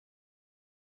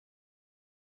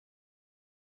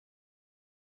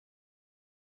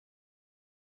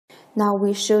Now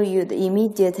we show you the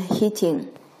immediate heating.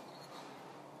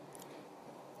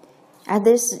 At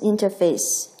this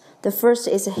interface, the first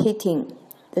is heating.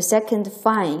 The second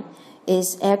fine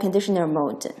is air conditioner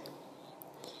mode.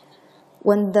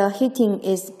 When the heating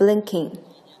is blinking,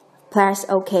 press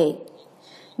OK.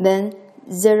 Then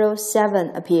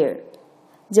 07 appear.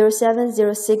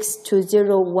 07, 06 to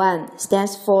 01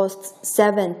 stands for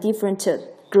 7 different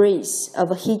degrees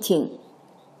of heating.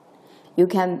 You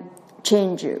can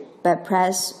change by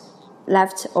press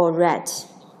left or right.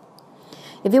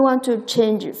 If you want to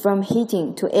change from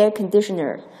heating to air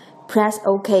conditioner, press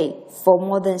OK for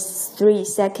more than 3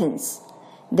 seconds.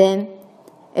 Then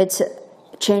it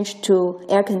changes to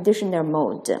air conditioner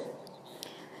mode.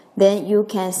 Then you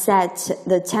can set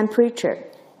the temperature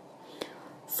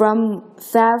from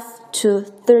 5 to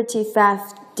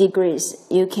 35 degrees.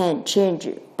 You can change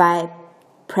by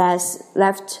press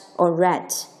left or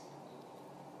right.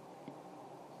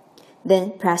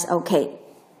 Then press OK.